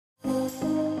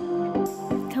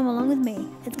with me.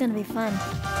 It's gonna be fun.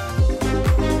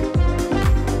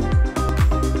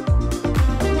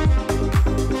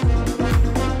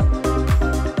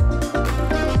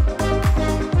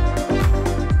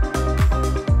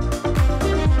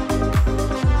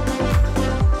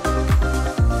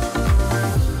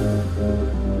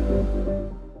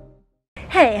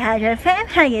 Hey Hydro fam,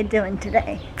 how you doing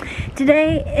today?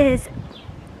 Today is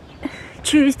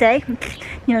Tuesday,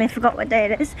 nearly forgot what day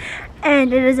it is,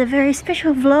 and it is a very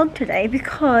special vlog today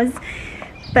because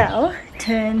Belle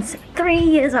turns 3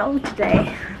 years old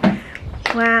today.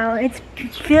 Wow, it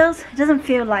doesn't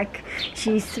feel like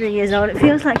she's 3 years old, it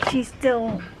feels like she's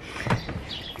still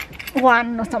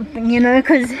 1 or something, you know,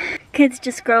 because kids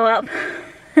just grow up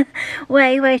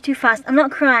way too fast. I'm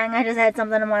not crying, I just had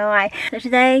something in my eye. So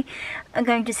today I'm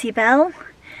going to see Belle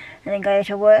and then go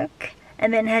to work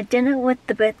and then have dinner with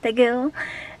the birthday girl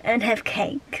and have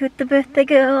cake with the birthday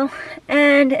girl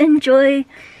and enjoy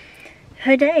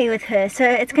her day with her. So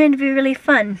it's going to be really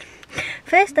fun.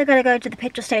 First I gotta go to the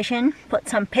petrol station, put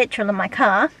some petrol in my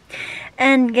car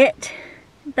and get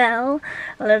Belle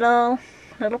a little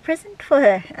present for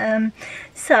her.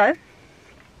 So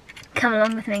come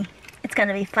along with me. It's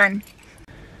gonna be fun.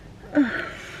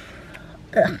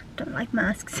 Ugh, don't like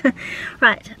masks.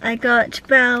 Right, I got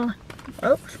Belle,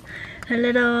 oops, her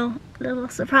little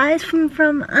surprise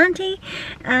from Auntie,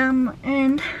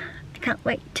 and I can't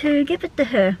wait to give it to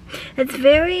her. It's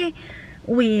very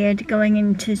weird going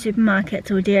into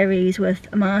supermarkets or dairies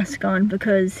with a mask on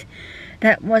because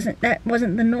that wasn't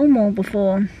the normal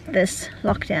before this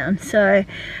lockdown. So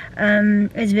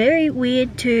it's very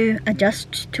weird to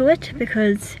adjust to it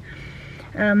because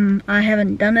I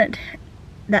haven't done it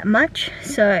that much,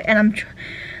 so, and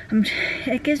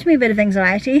it gives me a bit of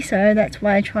anxiety, so that's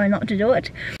why I try not to do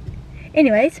it.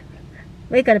 Anyways,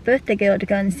 we got a birthday girl to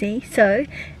go and see, so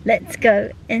let's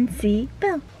go and see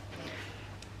Belle.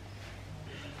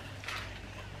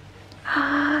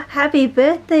 Happy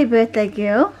birthday, birthday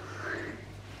girl.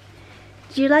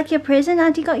 Did you like your present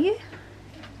Auntie got you?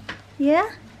 Yeah?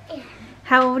 Yeah.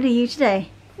 How old are you today?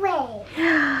 3.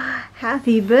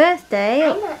 Happy birthday.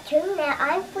 I'm not 2 now,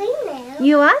 I'm 3 now.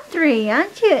 You are 3,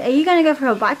 aren't you? Are you going to go for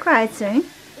a bike ride soon?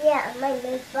 Yeah, my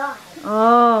new bike.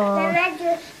 Oh. Then I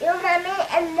do your mommy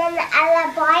and then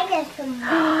I'll buy this for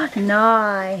me.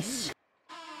 Nice.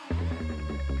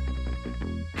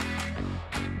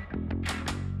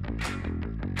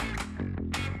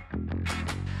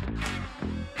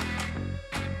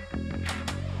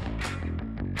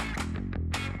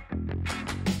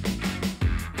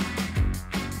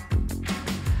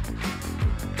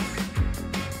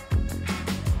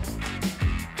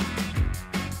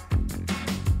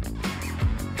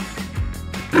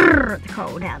 It's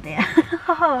cold out there.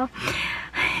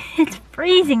 It's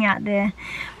freezing out there.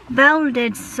 Belle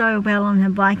did so well on her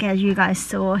bike, as you guys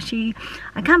saw.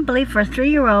 I can't believe for a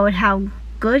 3-year-old how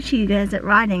good she is at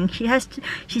riding.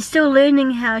 She's still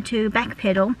learning how to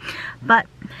backpedal, but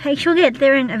hey, she'll get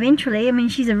there and eventually. I mean,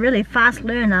 she's a really fast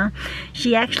learner.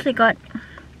 She actually got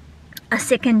a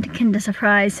second Kinder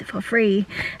Surprise for free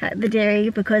at the dairy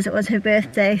because it was her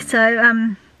birthday.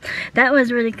 So that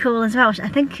was really cool as well. I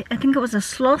think it was a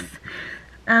sloth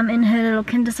in her little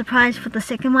Kinder Surprise for the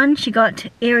second one. She got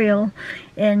Ariel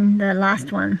in the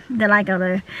last one that I got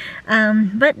her.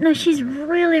 But no, she's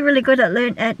really good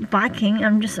at biking.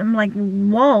 I'm like,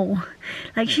 whoa,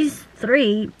 like she's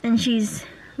 3 and she's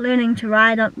learning to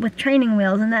ride with training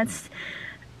wheels, and that's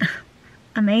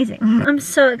amazing. I'm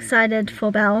so excited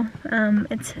for Belle.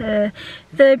 It's her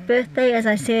 3rd birthday, as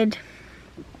I said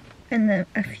in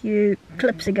a few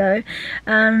clips ago,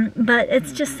 but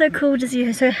it's just so cool to see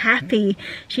her so happy.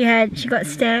 She got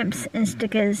stamps and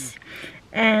stickers,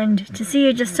 and to see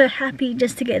her just so happy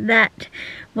just to get that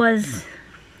was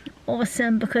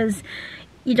awesome, because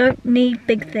you don't need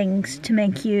big things to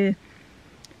make you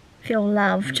feel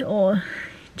loved or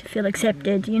to feel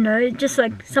accepted, you know. Just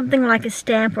like something like a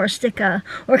stamp or a sticker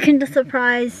or a Kinder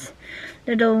Surprise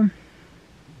little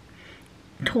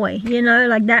toy, you know,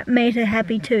 like that made her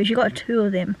happy too. She got 2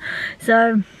 of them,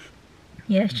 so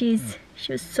yeah, she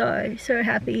was so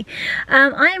happy.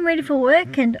 I am ready for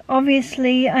work, and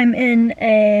obviously I'm in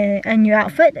a new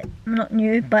outfit. Not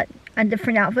new, but a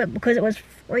different outfit because it was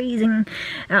freezing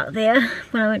out there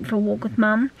when I went for a walk with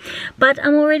Mum. But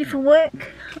I'm all ready for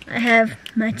work. I have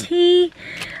my tea,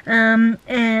 and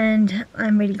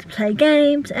I'm ready to play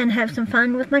games and have some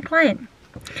fun with my client.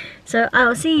 So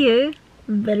I'll see you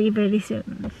very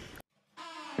soon.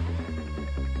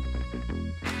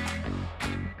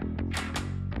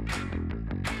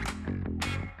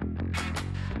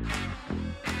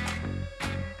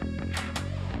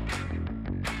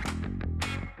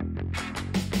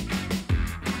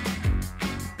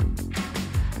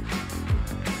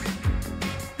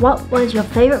 What was your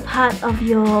favorite part of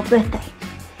your birthday?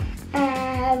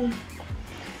 The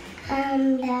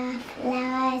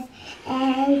flowers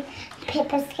and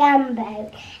Peppa's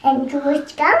gumbo and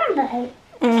George's gumbo.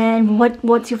 And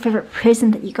what's your favorite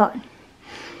present that you got?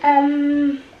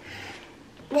 The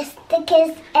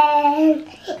stickers and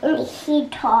he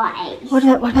toys. What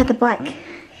about the bike?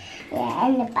 Yeah,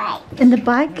 and the bike. And the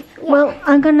bike? Yeah. Well,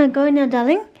 I'm gonna go now,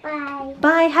 darling. Bye.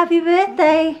 Bye. Happy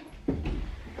birthday.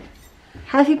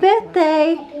 Happy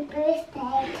birthday. Happy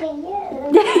birthday to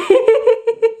you.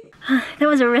 That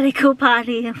was a really cool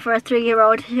party for a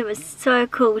 3-year-old. It was so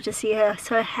cool to see her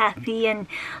so happy and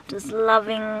just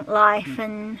loving life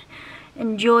and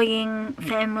enjoying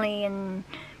family and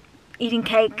eating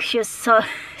cake. She was so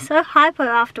hyper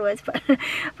afterwards,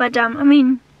 but I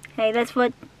mean, hey, that's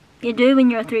what you do when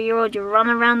you're a 3-year-old. You run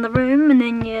around the room and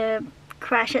then you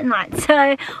crash at night.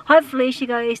 So hopefully she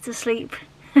goes to sleep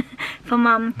for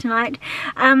Mum tonight.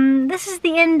 This is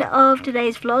the end of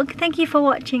today's vlog. Thank you for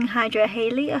watching Hydro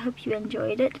Hayley. I hope you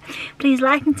enjoyed it. Please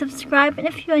like and subscribe, and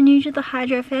if you are new to the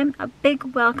Hydro fam, a big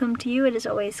welcome to you. It is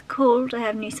always cool to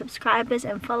have new subscribers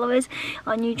and followers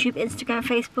on YouTube, Instagram,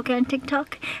 Facebook and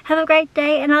TikTok. Have a great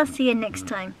day and I'll see you next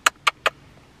time.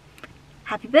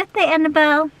 Happy birthday,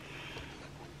 Annabelle.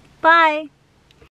 Bye.